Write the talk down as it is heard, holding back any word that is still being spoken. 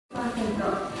こ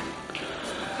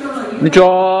んにち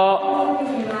は。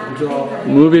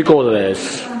ムービー講座で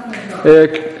す。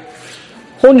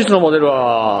本日のモデル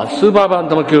はスーパーバン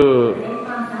タム級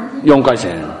4回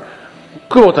戦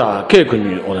久保田圭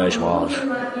君にお願いします。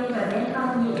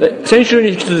先週に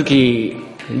引き続き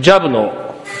ジャブの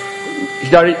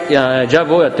ジャ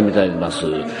ブをやってみたいと思います。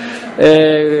ム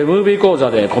ービー講座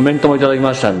でコメントもいただき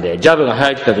ましたんで、ジャブが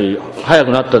速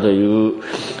くなったという、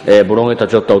ブログに立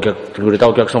ち寄ってくれた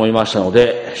お客様もいましたの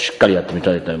で、しっかりやってみ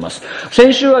たいと思います。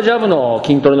先週はジャブの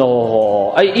筋トレの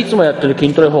方法、いつもやってる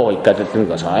筋トレ方法を一回やってみ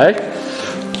てください。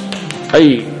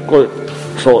これ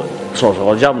そう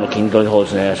ジャブの筋トレの方で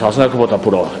すね。さすが久保田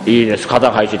プロ、いいです。肩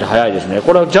が入っていて速いですね。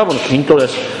これはジャブの筋トレで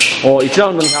す。1ラ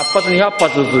ウンドに100発200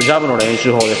発ずつジャブの練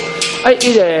習法です。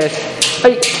いいです。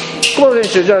久保田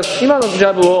選手、じゃあ今のジ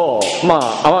ャブを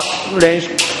練習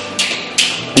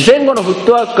前後のフッ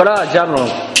トワークからジャブの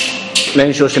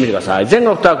練習をしてみてください。前後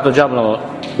のフットワークとジャブの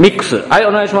ミックス、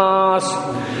お願いします。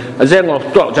前後のフ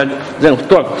ットワーク、前後フッ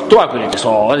トワーク入れて、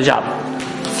そうでジャブ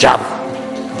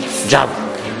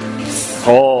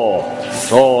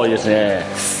そういいですね。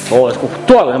そうです。フッ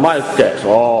トワークで前打って、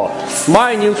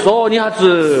前に打つと2発、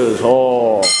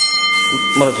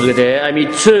また続けて、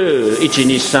3つ、1、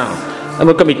2、3、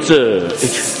もう一回3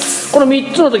つ、この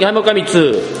3つの時、もう一回3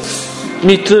つ、ジ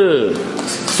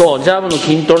ャブの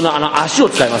筋トレの足を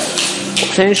使いま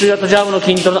す。先週やったジャブの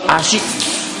筋トレの足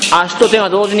と手が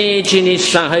同時に1、2、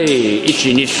3、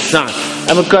1、2、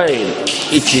3、もう一回1、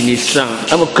2、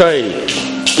3、もう一回1、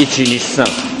2、3。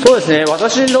そうですね。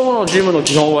私どものジムの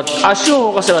基本は足を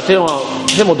動かせば手も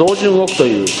同時に動くと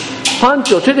いう、パン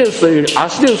チを手で打つというより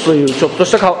足で打つというちょっと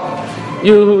したい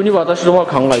うふうに私どもは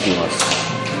考えています。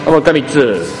もう一回3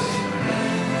つ、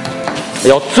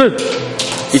4つ、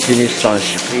1、2、3、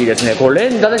4、いいですね。これ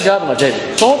連打でジャブが出る。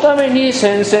そのために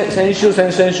先週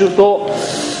と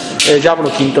ジャブ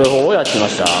の筋トレ法をやってま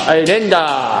した。連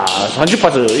打30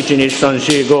発、1、2、3、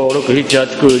4、5、6、7、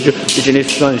8、9、10、1、2、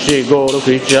3、4、5、6、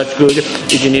7、8、9、10、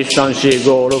1、2、3、4、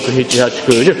5、6、7、8、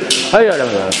9、10。ありがとう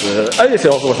ございます。いいです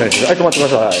よ、久保選手。止まってくだ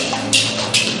さい。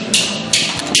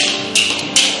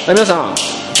皆さん、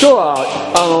今日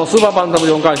はスーパーバンタム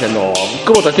4回戦の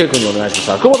久保田圭君にお願いし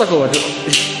ます。久保田君は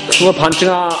すごいパンチ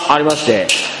がありまして、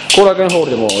後楽園ホー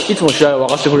ルでもいつも試合を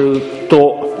沸かしてくれる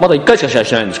と、まだ1回しか試合し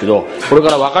てないんですけど、これか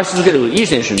ら沸かし続けるいい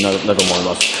選手になるんだと思い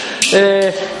ます。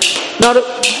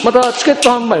またチケット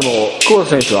販売も久保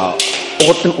田選手は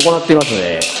行っていますの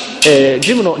で、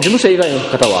事務生以外の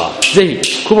方はぜ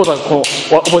ひ久保田覚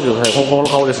えてください。この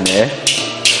顔ですね。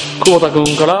久保田君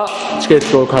からチケ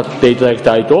ットを買っていただき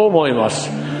たいと思います。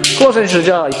久保田選手、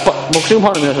じゃあボクシングフ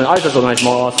ァンの皆さんに挨拶お願いし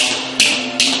ます。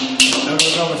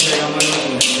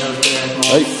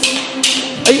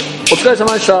お疲れ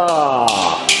様でした。